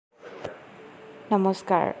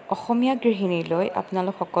নমস্কাৰ অসমীয়া গৃহিণীলৈ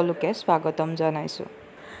আপোনালোক সকলোকে স্বাগতম জনাইছোঁ।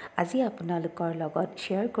 আজি আপোনালোকৰ লগত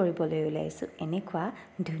শ্বেয়াৰ কৰিবলৈ ওলাইছোঁ এনেকুৱা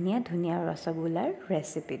ধুনীয়া ধুনীয়া ৰসগোল্লাৰ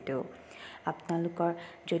ৰেচিপিটো। আপোনালোকৰ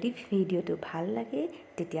যদি ভিডিঅ'টো ভাল লাগে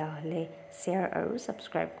তেতিয়াহ'লে শ্বেয়াৰ আৰু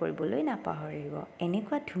ছাবস্ক্ৰাইব কৰিবলৈ নাপাহৰিব।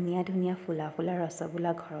 এনেকুৱা ধুনীয়া ধুনীয়া ফুলা ফুলা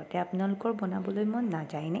ৰসগোল্লা ঘৰতে আপোনালোকৰ বনাবলৈ মন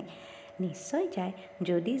নাযায়নে? নিশ্চয় যায়।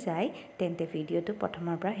 যদি যায় তেন্তে ভিডিঅ'টো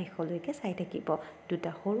প্ৰথমৰ পৰা শেষলৈকে চাই থাকিব।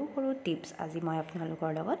 দুটা সৰু সৰু টিপছ আজি মই আপোনালোকৰ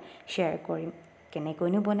লগত শ্বেয়াৰ কৰিম।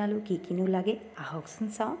 কেনেকৈনো বনালোঁ, কি কিনো লাগে আহকচোন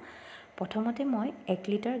চাওঁ। প্ৰথমতে মই 1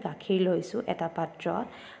 লিটাৰ গাখীৰ লৈছোঁ এটা পাত্ৰত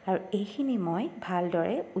আৰু এইখিনি মই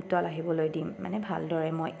ভালদৰে উতল আহিবলৈ দিম। ভালদৰে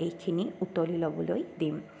মই এইখিনি উতলি ল'বলৈ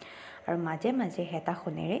দিম আৰু মাজে মাজে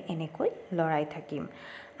হেতাখনেৰে এনেকৈ লৰাই থাকিম।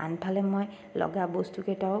 আনফালে মই লগা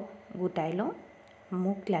বস্তুকেইটাও গোটাই লওঁ।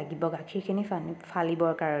 মোক লাগিব গাখীৰখিনি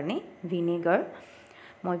ফালিবৰ কাৰণে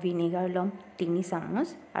মই ভিনেগাৰ ল'ম 3 চামুচ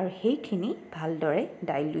আৰু সেইখিনি ভালদৰে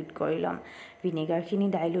ডাইলিউট কৰি ল'ম। ভিনেগাৰখিনি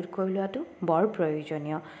ডাইলিউট কৰি লোৱাটো বৰ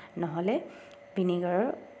প্ৰয়োজনীয়, নহ'লে ভিনেগাৰৰ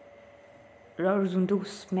যোনটো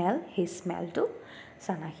স্মেল সেই স্মেলটো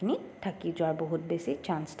চানাখিনি থাকি যোৱাৰ বহুত বেছি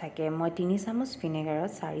চান্স থাকে। মই 3 চামুচ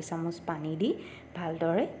ভিনেগাৰত 4 চামুচ পানী দি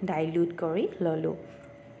ভালদৰে ডাইলিউট কৰি ল'লোঁ।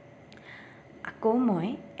 আকৌ মই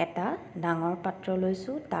এটা ডাঙৰ পাত্ৰ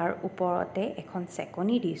লৈছোঁ, তাৰ ওপৰতে এখন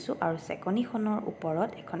চেকনি দিছোঁ আৰু চেকনিখনৰ ওপৰত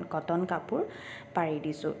এখন কটন কাপোৰ পাৰি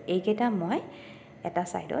দিছোঁ। এইকেইটা মই এটা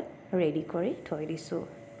ছাইডত ৰেডি কৰি থৈ দিছোঁ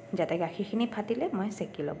যাতে গাখীৰখিনি ফাটিলে মই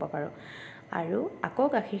চেকি ল'ব পাৰোঁ। আৰু আকৌ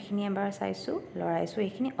গাখীৰখিনি এবাৰ চাইছোঁ, লৰাইছোঁ।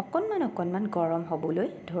 এইখিনি অকণমান গৰম হ'বলৈ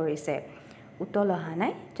ধৰিছে, উতল অহা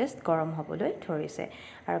নাই, জাষ্ট গৰম হ'বলৈ ধৰিছে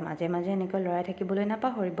আৰু মাজে মাজে এনেকৈ লৰাই থাকিবলৈ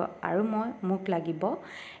নাপাহৰিব। আৰু মোক লাগিব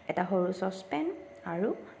এটা সৰু চচপেন আৰু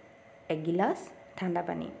 1 গিলাচ ঠাণ্ডা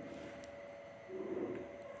পানী।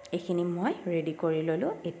 এইখিনি মই ৰেডি কৰি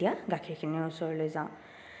ল'লোঁ। এতিয়া গাখীৰখিনিৰ ওচৰলৈ যাওঁ।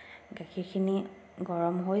 গাখীৰখিনি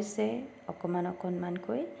গৰম হৈছে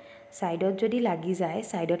অকণমানকৈ। ছাইডত যদি লাগি যায়,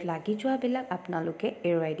 ছাইডত লাগি যোৱাবিলাক আপোনালোকে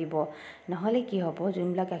এৰুৱাই দিব। নহ'লে কি হ'ব,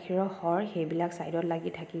 যোনবিলাক গাখীৰৰ সৰ সেইবিলাক ছাইডত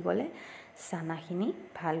লাগি থাকি গ'লে চানাখিনি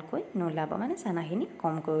ভালকৈ নোলাব, চানাখিনি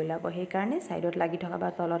কমকৈ ওলাব। সেইকাৰণে ছাইডত লাগি থকা বা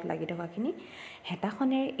তলত লাগি থকাখিনি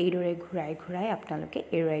হেতাখনেৰে এইদৰে ঘূৰাই ঘূৰাই আপোনালোকে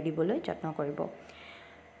এৰুৱাই দিবলৈ যত্ন কৰিব।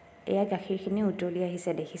 এয়া গাখীৰখিনি উতলি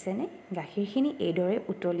আহিছে, দেখিছেনে? গাখীৰখিনি এইদৰে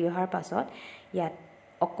উতলি অহাৰ পাছত ইয়াত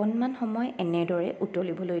অকণমান সময় এনেদৰে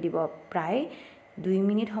উতলিবলৈ দিব। প্ৰায় 2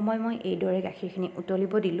 মিনিট সময় মই এইদৰে গাখীৰখিনি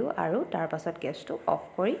উতলিব দিলোঁ আৰু তাৰ পাছত গেছটো অফ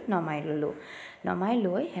কৰি নমাই ল'লোঁ। নমাই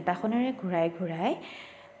লৈ হেতাখনেৰে ঘূৰাই ঘূৰাই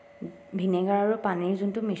ভিনেগাৰ আৰু পানীৰ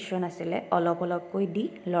যোনটো মিশ্ৰণ আছিলে অলপ অলপকৈ দি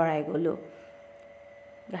লৰাই গ'লোঁ।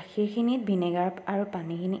 গাখীৰখিনিত ভিনেগাৰ আৰু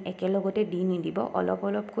পানীখিনি একেলগতে দি নিদিব, অলপ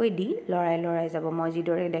অলপকৈ দি লৰাই যাব মই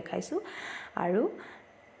যিদৰে দেখাইছোঁ। আৰু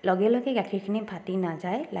লগে লগে গাখীৰখিনি ফাটি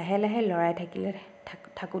নাযায়, লাহে লাহে লৰাই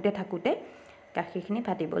থাকোঁতে গাখীৰখিনি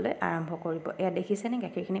ফাটিবলৈ আৰম্ভ কৰিব। এয়া দেখিছেনে,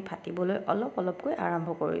 গাখীৰখিনি ফাটিবলৈ অলপ অলপকৈ আৰম্ভ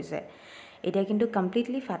কৰিছে। এতিয়া কিন্তু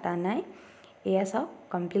কমপ্লিটলি ফাটা নাই। এয়া চাওক,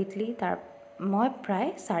 কমপ্লিটলি মই প্ৰায়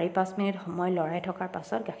 4-5 মিনিট সময় লৰাই থকাৰ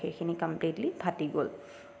পাছত গাখীৰখিনি কমপ্লিটলি ফাটি গ'ল।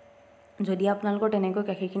 যদি আপোনালোকৰ তেনেকৈ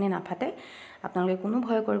গাখীৰখিনি নাফাটে, আপোনালোকে কোনো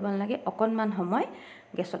ভয় কৰিব নালাগে, অকণমান সময়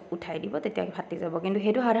গেছত উঠাই দিব, তেতিয়া ফাটি যাব। কিন্তু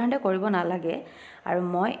সেইটো সাধাৰণতে কৰিব নালাগে। আৰু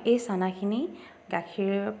মই এই চানাখিনি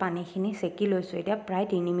গাখীৰৰ পানীখিনি চেকি লৈছোঁ এতিয়া প্ৰায়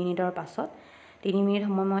 3 মিনিটৰ পাছত। 3 মিনিট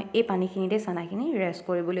সময় মই এই পানীখিনিতে চানাখিনি ৰেষ্ট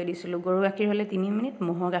কৰিবলৈ দিছিলোঁ। গৰু গাখীৰ হ'লে 3 মিনিট,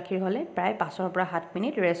 ম'হৰ গাখীৰ হ'লে প্ৰায় 5 পৰা 7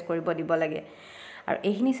 মিনিট ৰেষ্ট কৰিব দিব লাগে। আৰু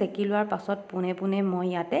এইখিনি চেকি লোৱাৰ পাছত পোনে মই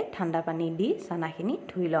ইয়াতে ঠাণ্ডা পানী দি চানাখিনি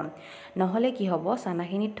ধুই ল'ম। নহ'লে কি হ'ব,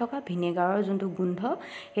 চানাখিনিত থকা ভিনেগাৰৰ যোনটো গোন্ধ,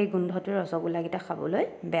 সেই গোন্ধটোৱে ৰসগোল্লাকেইটা খাবলৈ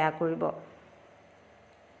বেয়া কৰিব।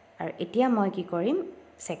 আৰু এতিয়া মই কি কৰিম,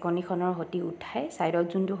 চেকনিখনৰ সৈতে উঠাই ছাইডত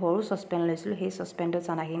যোনটো সৰু চচপেন লৈছিলোঁ সেই চচপেনটোত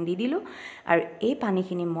চানাখিনি দি দিলোঁ। আৰু এই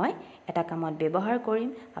পানীখিনি মই এটা কামত ব্যৱহাৰ কৰিম,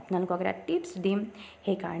 আপোনালোকক এটা টিপছ দিম,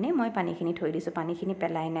 সেইকাৰণে মই পানীখিনি থৈ দিছোঁ। পানীখিনি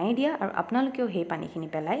পেলাই নাই দিয়া আৰু আপোনালোকেও সেই পানীখিনি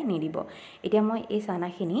পেলাই নিদিব। এতিয়া মই এই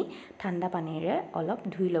চানাখিনি ঠাণ্ডা পানীৰে অলপ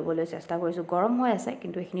ধুই ল'বলৈ চেষ্টা কৰিছোঁ। গৰম হৈ আছে,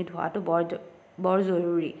 কিন্তু এইখিনি ধোৱাটো বৰ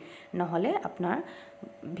জৰুৰী, নহ'লে আপোনাৰ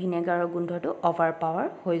ভিনেগাৰৰ গোন্ধটো অভাৰ পাৱাৰ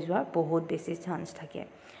হৈ যোৱাৰ বহুত বেছি চান্স থাকে।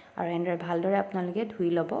 আৰু এনেদৰে ভালদৰে আপোনালোকে ধুই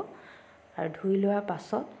ল'ব। আৰু ধুই লোৱাৰ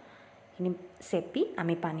পাছত এইখিনি চেপি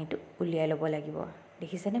আমি পানীটো উলিয়াই ল'ব লাগিব।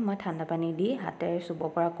 দেখিছেনে, মই ঠাণ্ডা পানী দি হাতেৰে চুব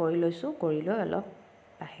পৰা কৰি লৈছোঁ। কৰি লৈ অলপ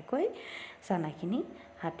লাহেকৈ চানাখিনি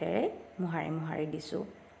হাতেৰে মোহাৰি দিছোঁ।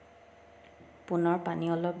 পুনৰ পানী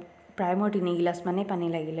অলপ, প্ৰায় মোৰ 3 গিলাচমানেই পানী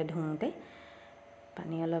লাগিলে ধুওঁতে।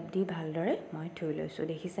 পানী অলপ দি ভালদৰে মই ধুই লৈছোঁ,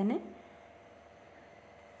 দেখিছেনে?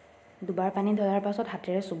 দুবাৰ পানী ধোৱাৰ পাছত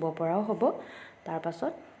হাতেৰে চুব পৰাও হ'ব।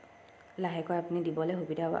 তাৰপাছত লাহেকৈ আপুনি দিবলৈ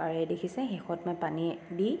সুবিধা হ'ব। আৰু এই দেখিছে, শেষত মই পানী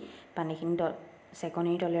দি পানীখিনি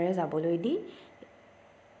চেকনিৰ তলেৰে যাবলৈ দি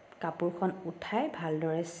কাপোৰখন উঠাই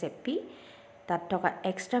ভালদৰে চেপি তাত থকা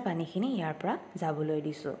এক্সট্ৰা পানীখিনি ইয়াৰ পৰা যাবলৈ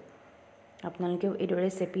দিছোঁ। আপোনালোকেও এইদৰে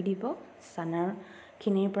চেপি দিব।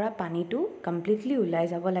 চানাখিনিৰ পৰা পানীটো কমপ্লিটলি ওলাই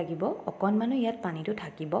যাব লাগিব, অকণমানো ইয়াত পানীটো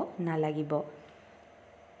থাকিব নালাগিব।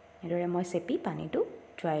 এইদৰে মই চেপি পানীটো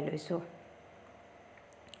ধুৱাই লৈছোঁ।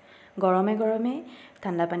 গৰমে গৰমে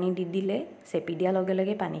ঠাণ্ডা পানী দি দিলে চেপি দিয়াৰ লগে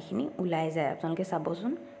লগে পানীখিনি ওলাই যায়, আপোনালোকে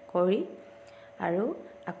চাবচোন কৰি। আৰু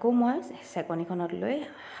আকৌ মই চেকনিখনত লৈ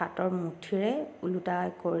হাতৰ মুঠিৰে ওলোটা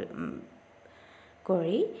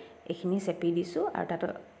কৰি এইখিনি চেপি দিছোঁ আৰু তাত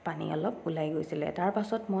পানী অলপ ওলাই গৈছিলে। তাৰ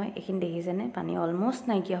পাছত মই এইখিনি দেখিছেনে পানী অলমষ্ট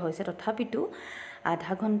নাইকিয়া হৈছে, তথাপিতো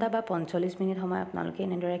আধা ঘণ্টা বা 45 মিনিট সময় আপোনালোকে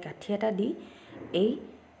এনেদৰে গাঁঠি এটা দি এই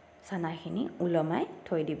চানাখিনি ওলমাই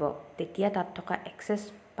থৈ দিব। তেতিয়া তাত থকা এক্সেছ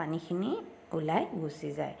পানীখিনি ওলাই গুচি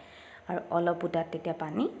যায় আৰু অলপো তাত তেতিয়া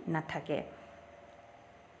পানী নাথাকে।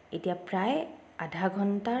 এতিয়া প্ৰায় আধা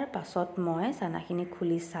ঘণ্টাৰ পাছত মই চানাখিনি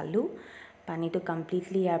খুলি চালোঁ, পানীটো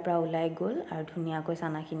কমপ্লিটলি ইয়াৰ পৰা ওলাই গ'ল আৰু ধুনীয়াকৈ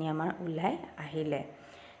চানাখিনি আমাৰ ওলাই আহিলে।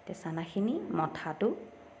 এতিয়া চানাখিনি মঠাটো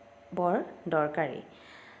বৰ দৰকাৰী।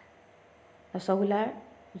 ৰসগোল্লাৰ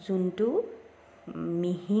যোনটো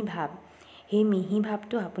মিহি ভাৱ, সেই মিহি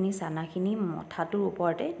ভাৱটো আপুনি চানাখিনি মঠাটোৰ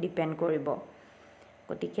ওপৰতে ডিপেণ্ড কৰিব।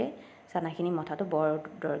 গতিকে চানাখিনি মঠাটো বৰ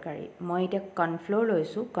দৰকাৰী। মই এতিয়া কৰ্ণফ্ল'ৰ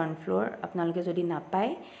লৈছোঁ। কৰ্ণফ্ল'ৰ আপোনালোকে যদি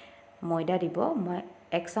নাপায় ময়দা দিব। মই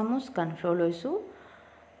 1 চামুচ কৰ্ণফ্ল'ৰ লৈছোঁ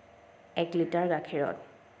 1 লিটাৰ গাখীৰত।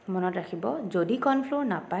 মনত ৰাখিব, যদি কৰ্ণফ্ল'ৰ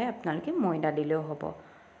নাপায় আপোনালোকে ময়দা দিলেও হ'ব।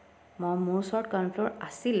 মোৰ ওচৰত কৰ্ণফ্ল'ৰ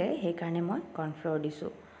আছিলে, সেইকাৰণে মই কৰ্ণফ্ল'ৰ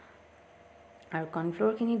দিছোঁ। আৰু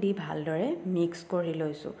কৰ্ণফ্ল'ৰখিনি দি ভালদৰে মিক্স কৰি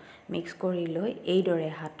লৈছোঁ। মিক্স কৰি লৈ এইদৰে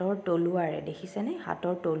হাতৰ তলুৱাৰে, দেখিছেনে,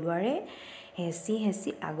 হাতৰ তলুৱাৰে হেঁচি হেঁচি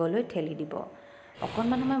আগলৈ ঠেলি দিব।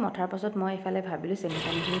 অকণমান সময় মঠাৰ পাছত মই এইফালে ভাবিলোঁ চেনি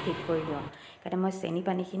পানীখিনি ঠিক কৰি দিওঁ। সেইকাৰণে মই চেনি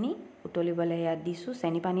পানীখিনি উতলিবলৈ ইয়াত দিছোঁ।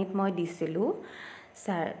 চেনি পানীত মই দিছিলোঁ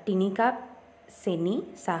 3 কাপ চেনি,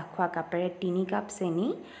 চাহ খোৱা কাপেৰে 3 কাপ চেনি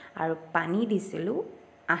আৰু পানী দিছিলোঁ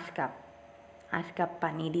 8 কাপ। 8 কাপ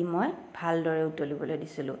পানী দি মই ভালদৰে উতলিবলৈ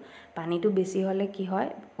দিছিলোঁ। পানীটো বেছি হ'লে কি হয়,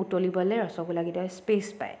 উতলিবলৈ ৰসগোল্লাকেইটাই স্পেচ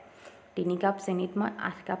পায়। 3 কাপ চেনিত মই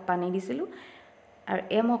 8 কাপ পানী দিছিলোঁ। আৰু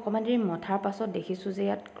মই অকণমান দেৰি মঠাৰ পাছত দেখিছোঁ যে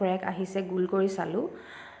ইয়াত ক্ৰেক আহিছে, গোল কৰি চালোঁ,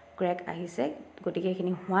 ক্ৰেক আহিছে, গতিকে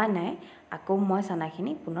এইখিনি হোৱা নাই। আকৌ মই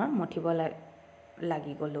চানাখিনি পুনৰ মঠিব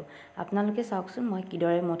লাগি গ'লোঁ। আপোনালোকে চাওকচোন মই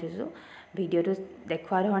কিদৰে মঠিছোঁ। ভিডিঅ'টো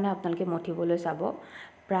দেখুওৱা ধৰণে আপোনালোকে মঠিবলৈ চাব।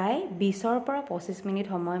 প্ৰায় 20ৰ পৰা 25 মিনিট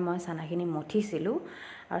সময় মই চানাখিনি মঠিছিলোঁ।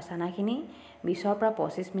 আৰু চানাখিনি 20ৰ পৰা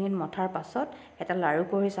 25 মিনিট মঠাৰ পাছত এটা লাড়ু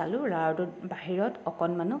কৰি চালোঁ। লাড়ুটোত বাহিৰত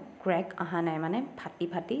অকণমানো ক্ৰেক অহা নাই, মানে ফাটি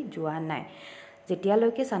ফাটি যোৱা নাই।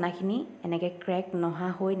 যেতিয়ালৈকে চানাখিনি এনেকৈ ক্ৰেক নহা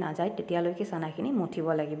হৈ নাযায় তেতিয়ালৈকে চানাখিনি মঠিব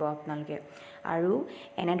লাগিব আপোনালোকে। আৰু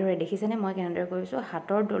এনেদৰে দেখিছেনে মই কেনেদৰে কৰিছোঁ,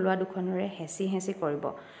 হাতৰ তলুৱা দুখনেৰে হেঁচি হেঁচি কৰিব।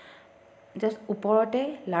 জাষ্ট ওপৰতে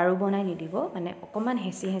লাড়ু বনাই নিদিব, মানে অকণমান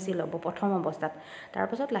হেঁচি হেঁচি ল'ব প্ৰথম অৱস্থাত।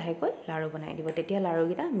 তাৰপাছত লাহেকৈ লাড়ু বনাই দিব, তেতিয়া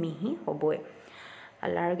লাড়ুকেইটা মিহি হ'বই।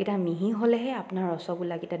 আৰু লাড়ুকেইটা মিহি হ'লেহে আপোনাৰ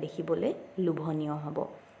ৰসগোল্লাকেইটা দেখিবলৈ লোভনীয় হ'ব।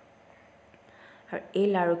 আৰু এই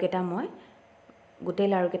লাড়ুকেইটা গোটেই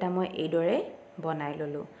লাড়ুকেইটা মই এইদৰে বনাই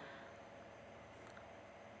ল'লোঁ।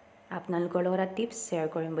 আপোনালোকৰ লগত এটা টিপছ শ্বেয়াৰ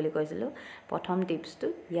কৰিম বুলি কৈছিলোঁ। প্ৰথম টিপছটো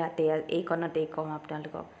এই কণতেই ক'ম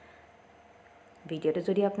আপোনালোকক। ভিডিঅ'টো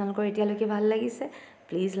যদি আপোনালোকৰ এতিয়ালৈকে ভাল লাগিছে,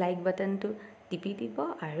 প্লিজ লাইক বাটনটো টিপি দিব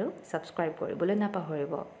আৰু ছাবস্ক্ৰাইব কৰিবলৈ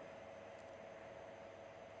নাপাহৰিব।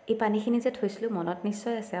 এই পানীখিনি যে থৈছিলোঁ মনত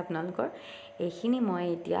নিশ্চয় আছে আপোনালোকৰ। এইখিনি মই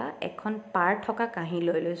এতিয়া এখন পাৰ থকা কাঁহী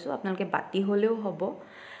লৈ লৈছোঁ। আপোনালোকে বাতি হ'লেও হ'ব।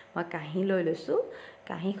 মই কাঁহী লৈ লৈছোঁ।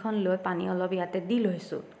 কাঁহীখন লৈ পানী অলপ ইয়াতে দি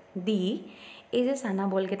লৈছোঁ। দি এই যে চানা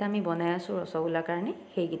বলকেইটা আমি বনাই আছোঁ ৰসগোল্লাৰ কাৰণে,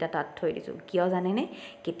 সেইকেইটা তাত থৈ দিছোঁ। কিয় জানেনে,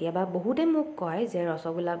 কেতিয়াবা বহুতে মোক কয় যে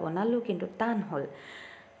ৰসগোল্লা বনালোঁ কিন্তু টান হ'ল।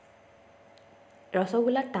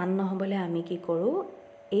 ৰসগোল্লা টান নহ'বলৈ আমি কি কৰোঁ,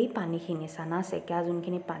 এই পানীখিনি, চানা চেকা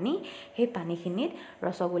যোনখিনি পানী, সেই পানীখিনিত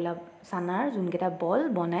ৰসগোল্লা চানাৰ যোনকেইটা বল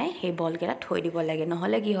বনাই সেই বলকেইটা থৈ দিব লাগে।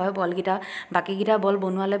 নহ'লে কি হয়, বাকীকেইটা বল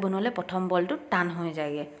বনোৱালে প্ৰথম বলটো টান হৈ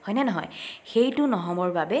যায়গৈ, হয়নে নহয়? সেইটো নহ'বৰ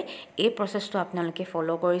বাবে এই প্ৰচেছটো আপোনালোকে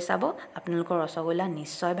ফ'ল' কৰি চাব, আপোনালোকৰ ৰসগোল্লা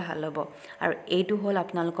নিশ্চয় ভাল হ'ব। আৰু এইটো হ'ল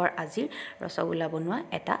আপোনালোকৰ আজিৰ ৰসগোল্লা বনোৱা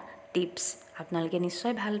এটা টিপছ। আপোনালোকে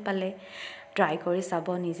নিশ্চয় ভাল পালে। ট্ৰাই কৰি চাব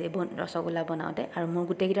নিজে ৰসগোল্লা বনাওঁতে। আৰু মোৰ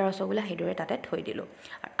গোটেইকেইটা ৰসগোল্লা সেইদৰে তাতে থৈ দিলোঁ।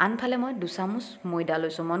 আৰু আনফালে মই 2 চামুচ ময়দা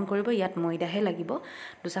লৈছোঁ। মন কৰিব ইয়াত ময়দাহে লাগিব।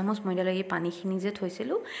 2 চামুচ ময়দা লৈ এই পানীখিনি যে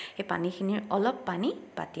থৈছিলোঁ, সেই পানীখিনিৰ অলপ পানী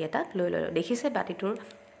বাতি এটাত লৈ ল'লোঁ। দেখিছে বাতিটোৰ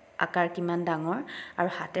আকাৰ কিমান ডাঙৰ। আৰু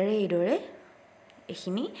হাতেৰে এইদৰে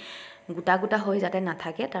এইখিনি গোটা গোটা হৈ যাতে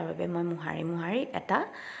নাথাকে তাৰ বাবে মই মোহাৰি এটা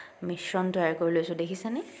মিশ্ৰণ তৈয়াৰ কৰি লৈছোঁ।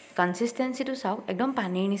 দেখিছেনে, কনচিষ্টেঞ্চিটো চাওক, একদম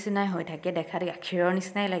পানীৰ নিচিনাই হৈ থাকে, দেখাত গাখীৰৰ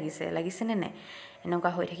নিচিনাই লাগিছেনে নাই? এনেকুৱা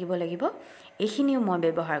হৈ থাকিব লাগিব এইখিনিও মই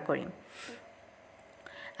ব্যৱহাৰ কৰিম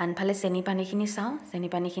আনফালে চেনি পানীখিনি চাওঁ চেনি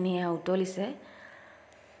পানীখিনি এয়া উতলিছে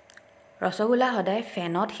ৰসগোল্লা সদায়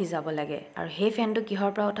ফেনত সিজাব লাগে আৰু সেই ফেনটো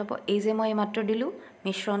কিহৰ পৰা উঠাব এই যে মই এইমাত্ৰ দিলোঁ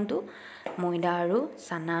মিশ্ৰণটো ময়দা আৰু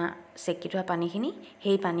চানা চেকি থোৱা পানীখিনি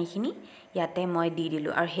সেই পানীখিনি ইয়াতে মই দি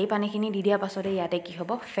দিলোঁ আৰু সেই পানীখিনি দি দিয়াৰ পাছতে ইয়াতে কি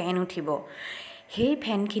হ'ব ফেন উঠিব সেই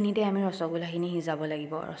ফেনখিনিতে আমি ৰসগোল্লাখিনি সিজাব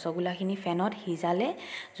লাগিব ৰসগোল্লাখিনি ফেনত সিজালে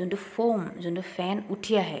যোনটো ফোম যোনটো ফেন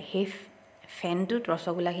উঠি আহে সেই ফেনটোত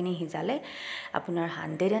ৰসগোল্লাখিনি সিজালে আপোনাৰ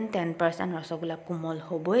 110% ৰসগোল্লা কোমল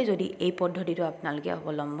হ'বই যদি এই পদ্ধতিটো আপোনালোকে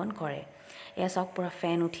অৱলম্বন কৰে এয়া চাওক পুৰা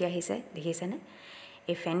ফেন উঠি আহিছে দেখিছেনে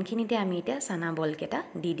এই ফেনখিনিতে আমি এতিয়া চানা বলকেইটা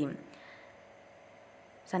দি দিম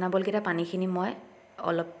চানা বলকেইটা পানীখিনি মই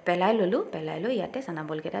অলপ পেলাই ল'লোঁ পেলাই লৈ ইয়াতে চানা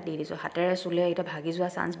বলকেইটা দি দিছোঁ হাতেৰে চুলে এটা ভাগি যোৱা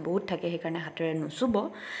চান্স বহুত থাকে সেইকাৰণে হাতেৰে নুচুব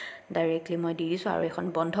ডাইৰেক্টলি মই দি দিছোঁ আৰু এখন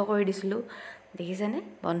বন্ধ কৰি দিছিলোঁ দেখিছেনে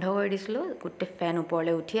বন্ধ কৰি দিছিলোঁ গোটেই ফেন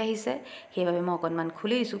ওপৰলৈ উঠি আহিছে সেইবাবে মই অকণমান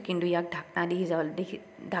খুলি দিছোঁ কিন্তু ইয়াক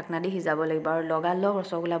ঢাকনা দি সিজাব লাগিব আৰু লগালগ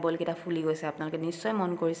ৰসগোল্লা বলকেইটা ফুলি গৈছে আপোনালোকে নিশ্চয়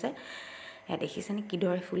মন কৰিছে এয়া দেখিছেনে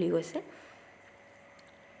কিদৰে ফুলি গৈছে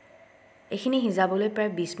এইখিনি সিজাবলৈ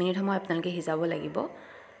প্ৰায় 20 মিনিট সময় আপোনালোকে সিজাব লাগিব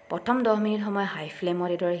প্ৰথম 10 মিনিট সময় হাই ফ্লেমত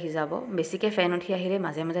এইদৰে সিজাব বেছিকৈ ফেন উঠি আহিলে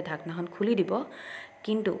মাজে মাজে ঢাকনাখন খুলি দিব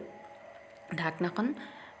কিন্তু ঢাকনাখন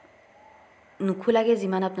নুখুলাকৈ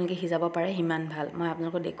যিমান আপোনালোকে সিজাব পাৰে সিমান ভাল মই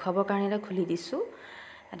আপোনালোকক দেখুৱাবৰ কাৰণে এটা খুলি দিছোঁ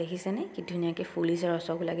দেখিছেনে কি ধুনীয়াকৈ ফুলিছে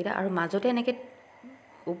ৰসগোল্লাকেইটা আৰু মাজতে এনেকৈ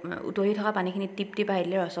উতলি থকা পানীখিনি টিপ টিপ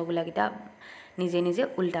আহিলে ৰসগোল্লাকেইটা নিজে নিজে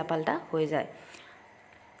উল্টা পাল্টা হৈ যায়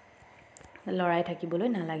লৰাই থাকিবলৈ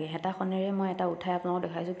নালাগে হেতাখনেৰে মই এটা উঠাই আপোনালোকক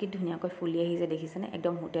দেখাইছোঁ কি ধুনীয়াকৈ ফুলি আহিছে দেখিছেনে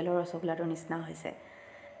একদম হোটেলৰ ৰসগোল্লাটোৰ নিচিনা হৈছে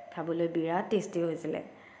খাবলৈ বিৰাট টেষ্টি হৈছিলে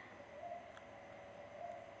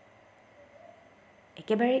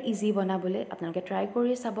একেবাৰে ইজি বনাবলৈ আপোনালোকে ট্ৰাই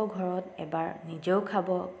কৰি চাব ঘৰত এবাৰ নিজেও খাব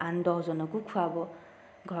আন 10জনকো খুৱাব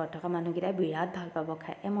ঘৰত থকা মানুহকেইটাই বিৰাট ভাল পাব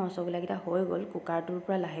খাই মই ৰসগোল্লাকেইটা হৈ গ'ল কুকাৰটোৰ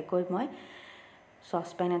পৰা লাহেকৈ মই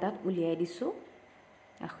চচপেন এটাত উলিয়াই দিছোঁ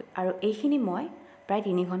আৰু এইখিনি মই প্ৰায়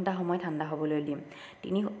 3 ঘণ্টা সময় ঠাণ্ডা হ'বলৈ দিম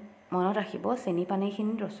মনত ৰাখিব চেনি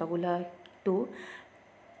পানীখিনি ৰসগোল্লাটো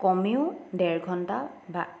কমেও 1.5 ঘণ্টা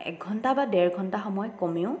বা 1 ঘণ্টা বা 1.5 ঘণ্টা সময়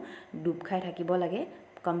কমেও ডুব খাই থাকিব লাগে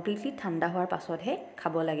কমপ্লিটলি ঠাণ্ডা হোৱাৰ পাছতহে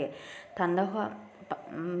খাব লাগে ঠাণ্ডা হোৱা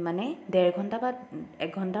মানে 1.5 ঘণ্টা বা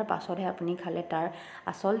 1 ঘণ্টাৰ পাছতহে আপুনি খালে তাৰ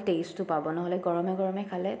আচল টেষ্টটো পাব নহ'লে গৰমে গৰমে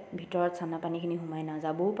খালে ভিতৰত চানা পানীখিনি সোমাই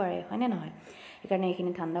নাযাবও পাৰে হয়নে নহয় সেইকাৰণে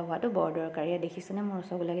এইখিনি ঠাণ্ডা হোৱাটো বৰ দৰকাৰী দেখিছেনে মোৰ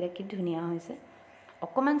ৰসগোল্লাকেইটা কি ধুনীয়া হৈছে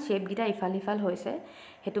অকণমান শ্বেপকেইটা ইফাল সিফাল হৈছে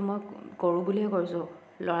সেইটো মই কৰোঁ বুলিয়ে কৰিছোঁ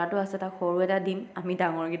ল'ৰাটো আছে তাক সৰু এটা দিম আমি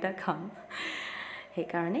ডাঙৰকেইটা খাম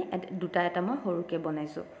সেইকাৰণে দুটা এটা মই সৰুকৈ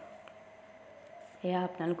বনাইছোঁ এয়া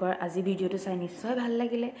আপোনালোকৰ আজি ভিডিঅ'টো চাই নিশ্চয় ভাল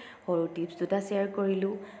লাগিলে সৰু টিপছ দুটা শ্বেয়াৰ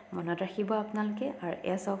কৰিলোঁ মনত ৰাখিব আপোনালোকে আৰু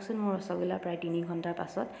এয়া চাওকচোন মোৰ ৰসগোল্লা প্ৰায় 3 ঘণ্টাৰ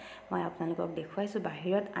পাছত মই আপোনালোকক দেখুৱাইছোঁ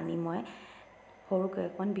বাহিৰত আনি মই সৰুকৈ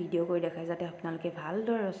এখন ভিডিঅ' কৰি দেখাই যাতে আপোনালোকে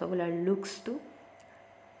ভালদৰে ৰসগোল্লাৰ লুকছটো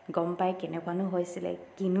গম পাই কেনেকুৱানো হৈছিলে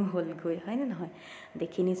কিনো হ'লগৈ হয়নে নহয়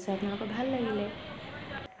দেখি নিশ্চয় আপোনালোকৰ ভাল লাগিলে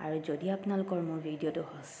আৰু যদি আপোনালোকৰ মোৰ ভিডিঅ'টো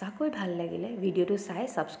সঁচাকৈ ভাল লাগিলে ভিডিঅ'টো চাই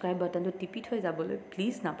ছাবস্ক্ৰাইব বাটনটো টিপি থৈ যাবলৈ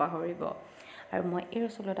প্লিজ নাপাহৰিব আৰু মই এই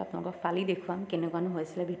ৰসগোল্লাটো আপোনালোকক ফালি দেখুৱাম কেনেকুৱানো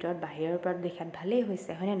হৈছিলে ভিতৰত বাহিৰৰ পৰা দেখাত ভালেই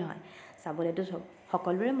হৈছে হয়নে নহয় চাবলৈতো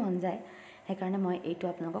সকলোৰে মন যায় সেইকাৰণে মই এইটো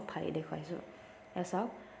আপোনালোকক ফালি দেখুৱাইছোঁ এয়া চাওক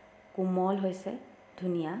কোমল হৈছে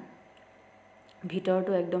ধুনীয়া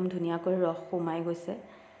ভিতৰটো একদম ধুনীয়াকৈ ৰস সোমাই গৈছে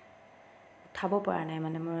উঠাব পৰা নাই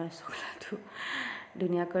মানে মোৰ ৰসগোল্লাটো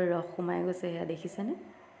ধুনীয়াকৈ ৰস সোমাই গৈছে এয়া দেখিছেনে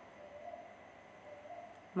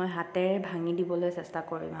মই হাতেৰে ভাঙি দিবলৈ চেষ্টা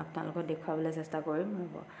কৰিম আপোনালোকক দেখুৱাবলৈ চেষ্টা কৰিম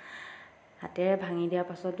ৰ'ব হাতেৰে ভাঙি দিয়াৰ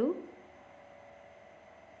পাছতো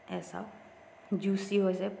চাওক জুচি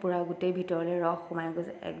হৈছে পুৰা গোটেই ভিতৰলৈ ৰস সোমাই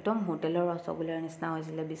গৈছে একদম হোটেলৰ ৰসগোল্লাৰ নিচিনা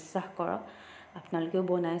হৈছিলে বিশ্বাস কৰক আপোনালোকেও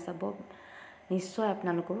বনাই চাব নিশ্চয়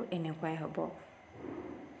আপোনালোকৰো এনেকুৱাই হ'ব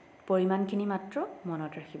পৰিমাণখিনি মাত্ৰ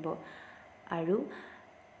মনত ৰাখিব আৰু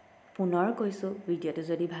পুনৰ কৈছোঁ ভিডিঅ'টো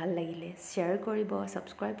যদি ভাল লাগিলে শ্বেয়াৰ কৰিব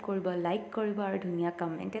ছাবস্ক্ৰাইব কৰিব লাইক কৰিব আৰু ধুনীয়া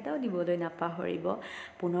কমেণ্ট এটাও দিবলৈ নাপাহৰিব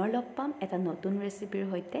পুনৰ লগ পাম এটা নতুন ৰেচিপিৰ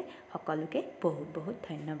সৈতে সকলোকে বহুত বহুত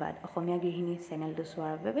ধন্যবাদ অসমীয়া গৃহিণী চেনেলটো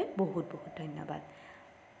চোৱাৰ বাবে বহুত বহুত ধন্যবাদ